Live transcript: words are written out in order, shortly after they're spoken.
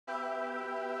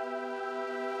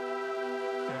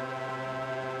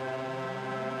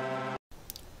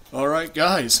Alright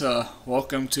guys,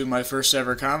 welcome to my first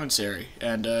ever commentary,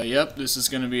 and yep, this is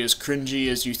going to be as cringy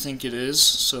as you think it is,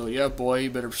 so yeah boy, you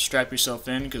better strap yourself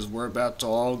in, because we're about to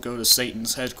all go to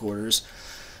Satan's headquarters,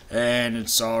 and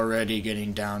it's already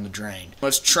getting down the drain.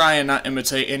 Let's try and not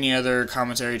imitate any other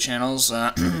commentary channels.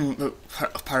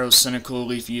 Pyrocynical,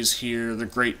 Leafy is here, The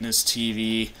Greatness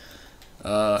TV,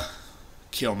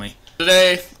 kill me.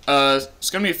 Today, it's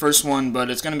going to be the first one, but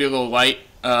it's going to be a little light.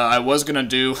 I was going to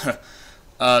do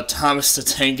Thomas the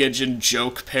Tank Engine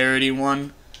joke parody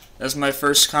one as my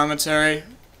first commentary.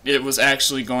 It was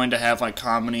actually going to have like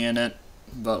comedy in it,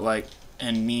 but like,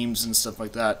 and memes and stuff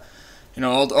like that. You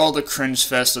know, all the cringe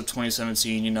fest of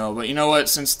 2017, you know. But you know what,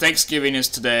 since Thanksgiving is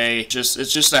today,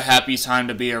 it's just a happy time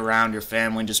to be around your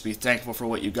family and just be thankful for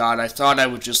what you got. I thought I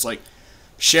would just like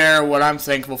share what I'm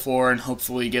thankful for and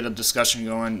hopefully get a discussion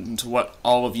going into what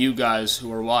all of you guys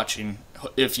who are watching,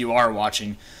 if you are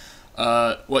watching,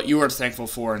 what you are thankful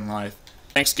for in life.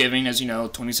 Thanksgiving, as you know,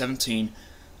 2017,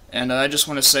 and I just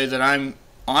want to say that I'm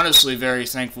honestly very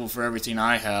thankful for everything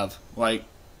I have, like,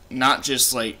 not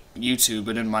just, like, YouTube,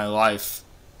 but in my life.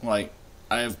 Like,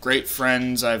 I have great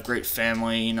friends, I have great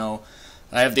family, you know,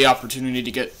 I have the opportunity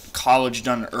to get college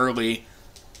done early,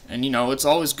 and, you know, it's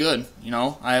always good, you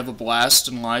know, I have a blast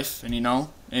in life, and, you know,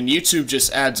 and YouTube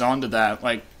just adds on to that.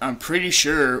 Like, I'm pretty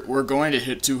sure we're going to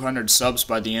hit 200 subs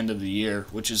by the end of the year,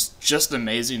 which is just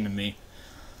amazing to me.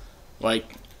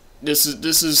 Like, this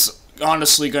is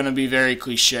honestly going to be very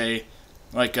cliche.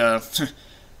 Like, well,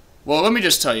 let me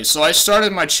just tell you. So I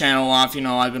started my channel off, you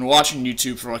know, I've been watching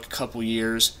YouTube for like a couple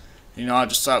years. You know, I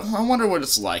just thought, well, I wonder what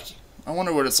it's like. I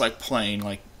wonder what it's like playing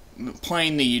the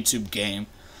YouTube game,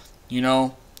 you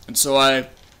know? And so I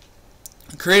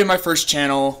created my first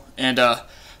channel, and,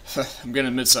 I'm gonna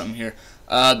admit something here.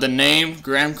 The name,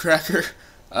 Graham Cracker,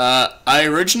 I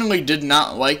originally did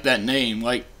not like that name.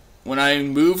 Like, when I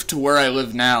moved to where I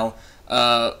live now,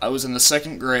 I was in the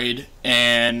 2nd grade,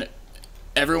 and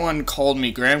everyone called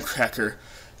me Graham Cracker,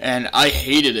 and I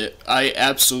hated it. I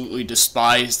absolutely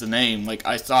despised the name. Like,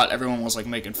 I thought everyone was, like,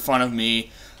 making fun of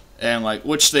me, and, like,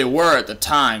 which they were at the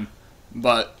time,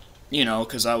 but, you know,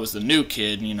 because I was the new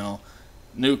kid, you know,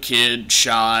 new kid,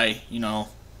 shy, you know,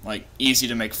 like, easy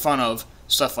to make fun of,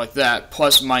 stuff like that.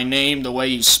 Plus, my name, the way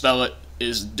you spell it,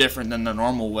 is different than the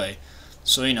normal way.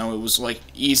 So, you know, it was, like,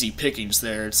 easy pickings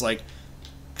there. It's like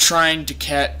trying to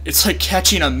it's like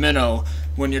catching a minnow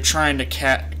when you're trying to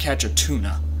catch a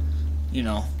tuna. You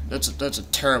know, that's a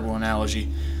terrible analogy.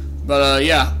 But,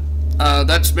 yeah,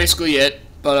 that's basically it.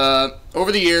 But,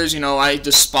 over the years, you know, I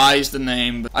despised the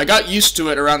name. But I got used to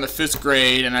it around the 5th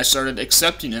grade, and I started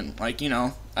accepting it. Like, you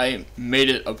know, I made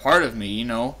it a part of me, you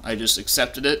know. I just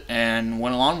accepted it and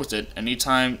went along with it.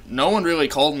 Anytime, no one really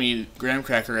called me Graham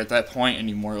Cracker at that point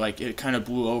anymore. Like, it kind of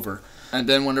blew over. And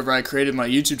then whenever I created my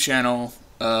YouTube channel,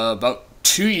 about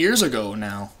 2 years ago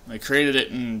now, I created it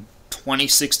in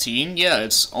 2016. Yeah,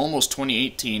 it's almost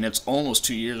 2018. It's almost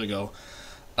 2 years ago.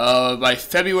 By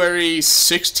February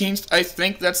 16th, I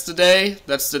think that's the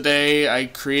day I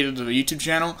created the YouTube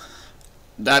channel.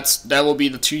 That will be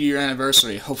the 2-year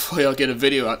anniversary. Hopefully I'll get a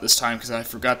video out this time, because I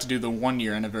forgot to do the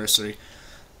 1-year anniversary.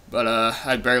 But,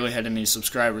 I barely had any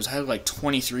subscribers. I had like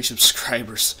 23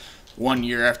 subscribers 1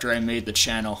 year after I made the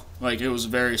channel. Like, it was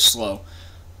very slow.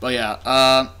 But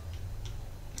yeah,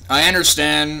 I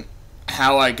understand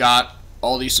how I got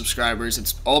all these subscribers.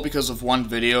 It's all because of one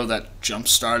video that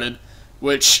jump-started,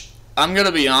 which, I'm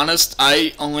gonna be honest,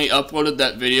 I only uploaded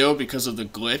that video because of the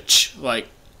glitch. Like,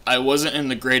 I wasn't in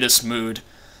the greatest mood.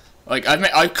 Like,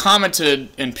 I commented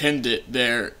and pinned it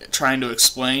there, trying to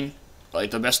explain, like,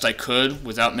 the best I could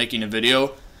without making a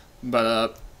video,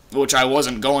 but, which I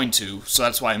wasn't going to, so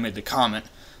that's why I made the comment.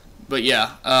 But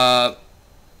yeah,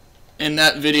 in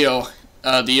that video,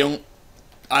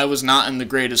 I was not in the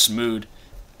greatest mood,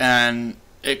 and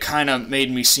it kind of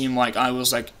made me seem like I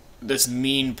was, like, this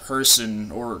mean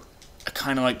person, or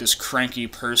kind of like this cranky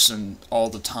person all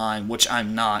the time, which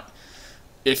I'm not.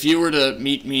 If you were to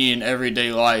meet me in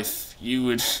everyday life, you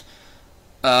would,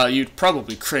 you'd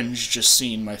probably cringe just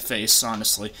seeing my face,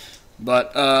 honestly.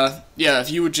 But, yeah, if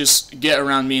you would just get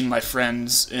around me and my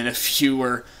friends, and if you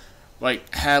were,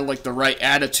 like, had, like, the right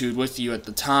attitude with you at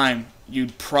the time,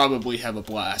 you'd probably have a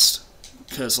blast.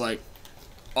 Because, like,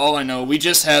 all I know, we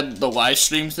just had the live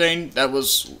stream thing. That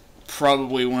was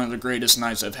probably one of the greatest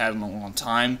nights I've had in a long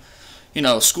time. You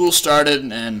know, school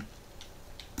started, and,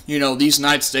 you know, these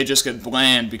nights, they just get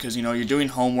bland because, you know, you're doing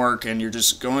homework and you're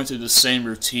just going through the same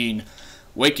routine,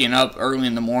 waking up early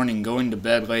in the morning, going to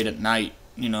bed late at night,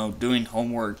 you know, doing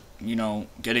homework, you know,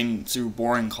 getting through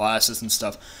boring classes and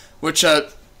stuff, which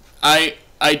I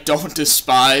don't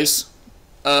despise.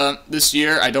 this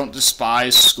year. I don't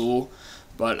despise school,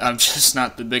 but I'm just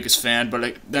not the biggest fan.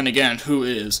 But then again, who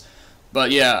is?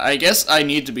 But yeah, I guess I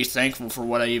need to be thankful for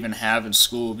what I even have in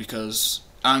school, because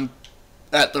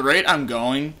at the rate I'm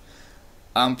going,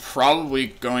 I'm probably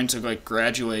going to like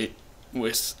graduate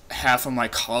with half of my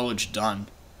college done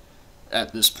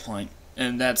at this point.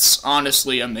 And that's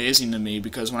honestly amazing to me,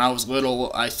 because when I was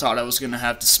little, I thought I was going to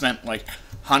have to spend like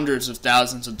hundreds of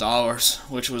thousands of dollars,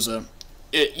 which was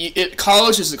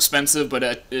college is expensive,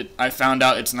 but I found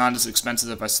out it's not as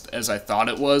expensive as I thought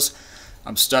it was.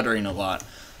 I'm stuttering a lot.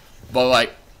 But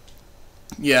like,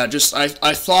 yeah, just I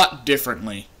thought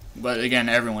differently. But again,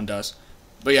 everyone does.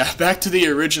 But yeah, back to the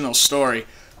original story.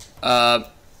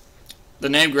 The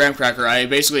name Graham Cracker, I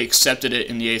basically accepted it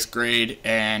in the 8th grade,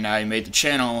 and I made the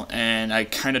channel, and I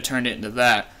kind of turned it into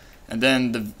that. And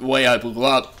then the way I blew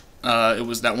up, it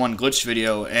was that one glitch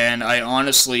video, and I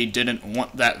honestly didn't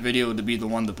want that video to be the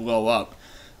one to blow up.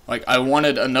 Like, I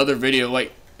wanted another video,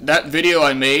 like, that video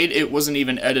I made, it wasn't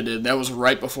even edited. That was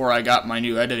right before I got my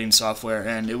new editing software,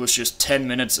 and it was just 10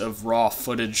 minutes of raw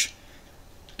footage,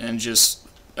 and just...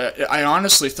 I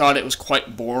honestly thought it was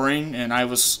quite boring, and I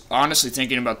was honestly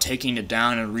thinking about taking it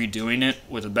down and redoing it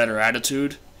with a better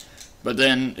attitude. But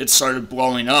then it started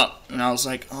blowing up, and I was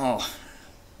like, oh.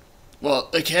 Well,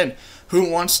 again,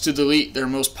 who wants to delete their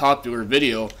most popular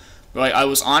video? Like, I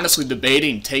was honestly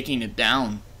debating taking it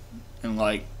down. And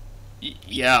like,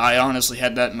 yeah, I honestly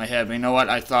had that in my head. But you know what?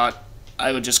 I thought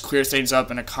I would just clear things up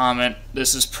in a comment.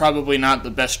 This is probably not the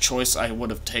best choice I would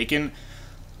have taken.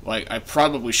 Like, I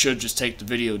probably should just take the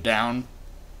video down,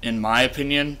 in my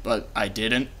opinion, but I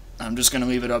didn't. I'm just going to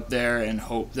leave it up there and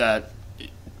hope that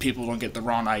people don't get the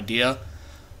wrong idea.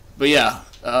 But yeah,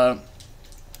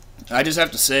 I just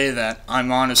have to say that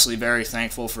I'm honestly very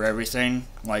thankful for everything.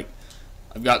 Like,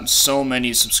 I've gotten so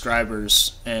many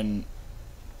subscribers, and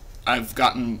I've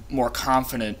gotten more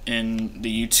confident in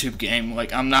the YouTube game.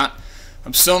 Like, I'm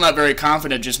still not very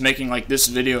confident just making, like, this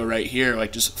video right here,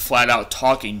 like, just flat out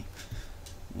talking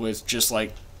with just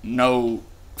like no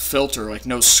filter, like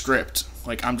no script.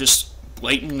 Like, I'm just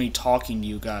blatantly talking to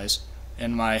you guys,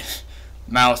 and my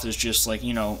mouth is just like,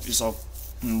 you know, is all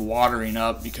watering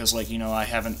up because, like, you know, I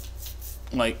haven't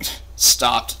like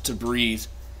stopped to breathe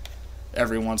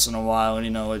every once in a while, and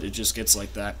you know, it just gets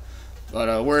like that.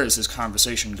 But where is this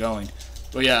conversation going?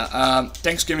 But yeah,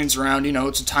 Thanksgiving's around, you know,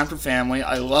 it's a time for family.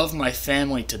 I love my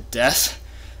family to death,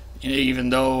 even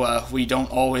though we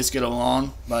don't always get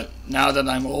along. But now that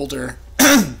I'm older,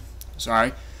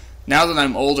 now that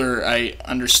I'm older, I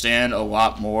understand a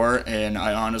lot more, and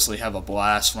I honestly have a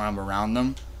blast when I'm around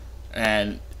them.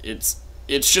 And it's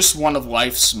just one of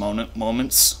life's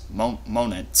moments,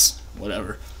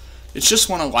 whatever. It's just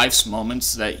one of life's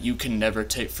moments that you can never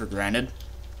take for granted.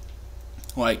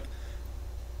 Like,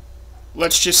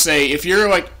 let's just say, if you're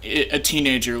like a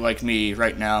teenager like me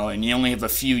right now, and you only have a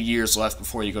few years left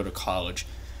before you go to college,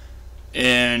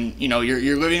 and you know,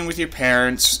 you're living with your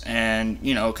parents, and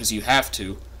you know, because you have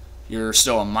to, you're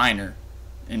still a minor,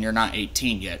 and you're not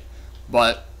 18 yet.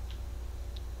 But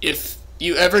if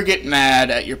you ever get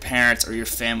mad at your parents or your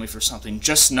family for something,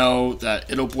 just know that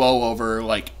it'll blow over.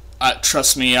 Like,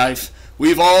 trust me,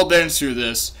 we've all been through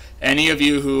this. Any of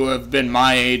you who have been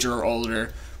my age or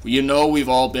older, you know, we've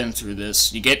all been through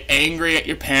this. You get angry at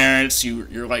your parents,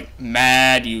 you're like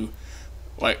mad, you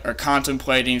like are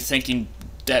contemplating, thinking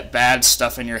that bad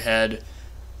stuff in your head.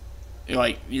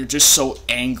 You're just so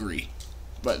angry.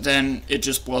 But then it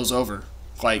just blows over.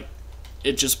 Like,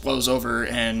 it just blows over,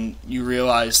 and you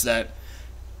realize that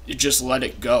you just let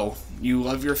it go. You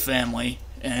love your family,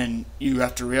 and you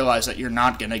have to realize that you're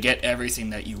not going to get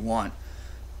everything that you want.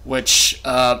 Which,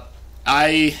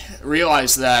 I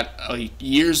realized that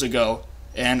years ago,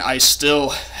 and I still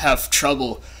have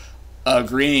trouble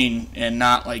agreeing and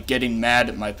not like getting mad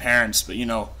at my parents. But you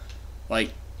know,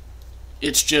 like,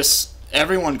 it's just,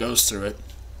 everyone goes through it,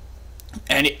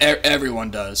 and everyone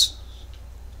does.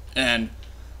 And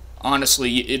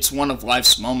honestly, it's one of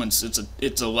life's moments.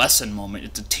 It's a lesson moment.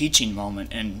 It's a teaching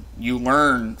moment, and you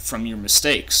learn from your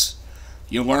mistakes.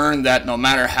 You learn that no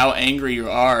matter how angry you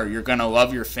are, you're gonna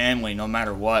love your family no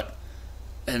matter what.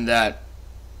 And that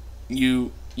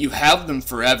you have them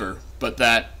forever, but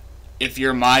that if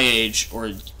you're my age,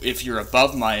 or if you're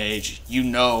above my age, you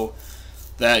know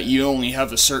that you only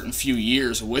have a certain few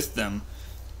years with them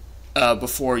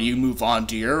before you move on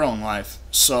to your own life.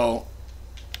 So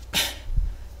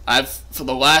for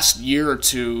the last year or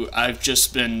two, I've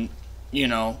just been, you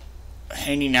know,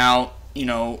 hanging out, you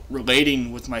know,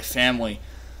 relating with my family,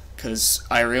 because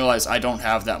I realize I don't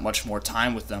have that much more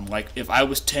time with them. Like, if I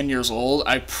was 10 years old,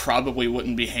 I probably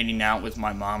wouldn't be hanging out with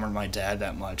my mom or my dad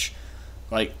that much.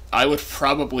 Like, I would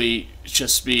probably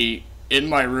just be in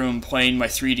my room playing my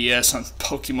 3DS on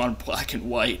Pokemon Black and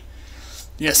White.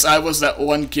 Yes, I was that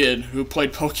one kid who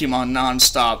played Pokemon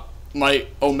non-stop. My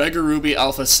Omega Ruby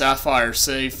Alpha Sapphire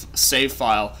save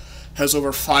file has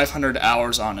over 500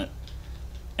 hours on it.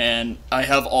 And I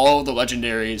have all of the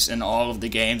legendaries and all of the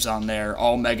games on there,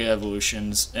 all Mega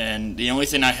Evolutions, and the only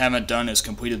thing I haven't done is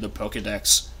completed the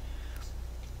Pokedex.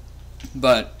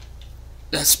 But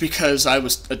that's because I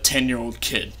was a 10-year-old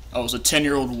kid. I was a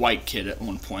 10-year-old white kid at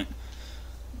one point.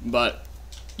 But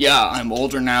yeah, I'm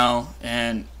older now,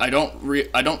 and I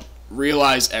don't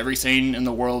realize everything in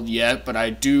the world yet, but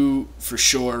I do for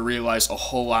sure realize a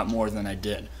whole lot more than I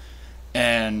did.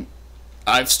 And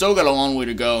I've still got a long way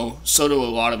to go. So do a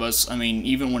lot of us. I mean,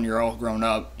 even when you're all grown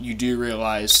up, you do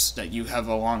realize that you have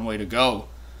a long way to go.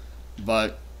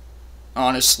 But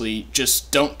honestly,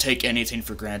 just don't take anything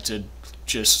for granted.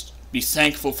 Just be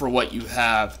thankful for what you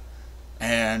have,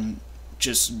 and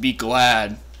just be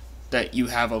glad that you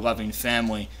have a loving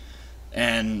family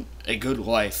and a good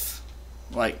life.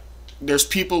 Like, there's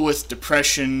people with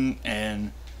depression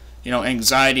and, you know,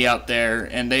 anxiety out there,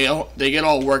 and they get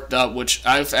all worked up, which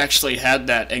I've actually had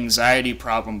that anxiety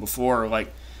problem before.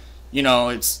 Like, you know,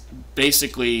 it's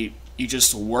basically you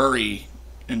just worry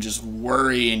and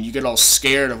you get all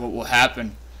scared of what will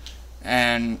happen,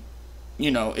 and you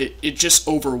know, it just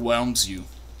overwhelms you.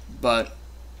 But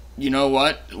you know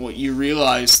what you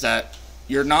realize that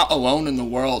you're not alone in the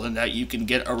world, and that you can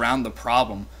get around the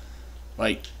problem.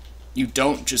 Like, you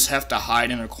don't just have to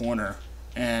hide in a corner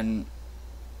and,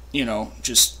 you know,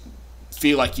 just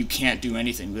feel like you can't do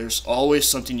anything. There's always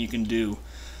something you can do.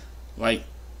 Like,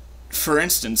 for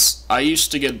instance, I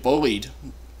used to get bullied.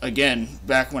 Again,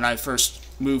 back when I first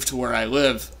moved to where I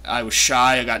live, I was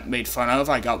shy, I got made fun of,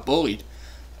 I got bullied.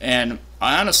 And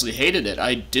I honestly hated it.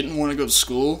 I didn't want to go to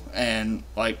school, and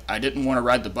like, I didn't want to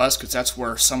ride the bus, because that's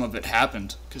where some of it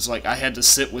happened. Because like, I had to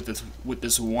sit with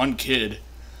this one kid,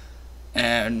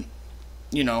 and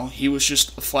you know, he was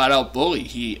just a flat out bully.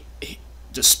 He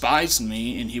despised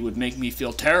me, and he would make me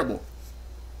feel terrible.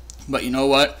 But you know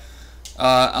what?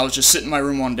 I was just sitting in my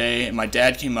room one day, and my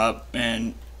dad came up,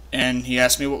 and he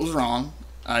asked me what was wrong.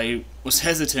 I was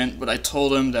hesitant, but I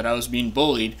told him that I was being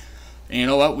bullied. And you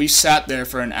know what? We sat there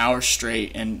for an hour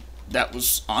straight, and that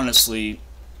was honestly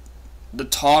the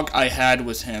talk I had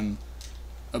with him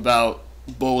about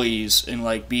bullies and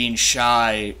like being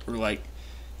shy, or like,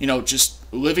 you know, just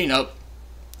living up,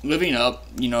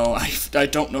 you know, I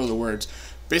don't know the words.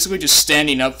 Basically just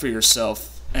standing up for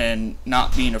yourself and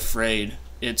not being afraid.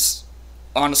 It's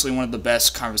honestly one of the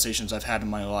best conversations I've had in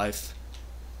my life.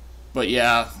 But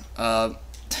yeah,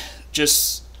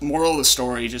 just moral of the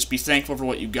story, just be thankful for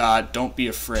what you got, don't be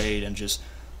afraid, and just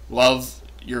love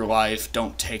your life,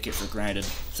 don't take it for granted.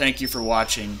 Thank you for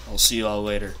watching, I'll see you all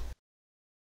later.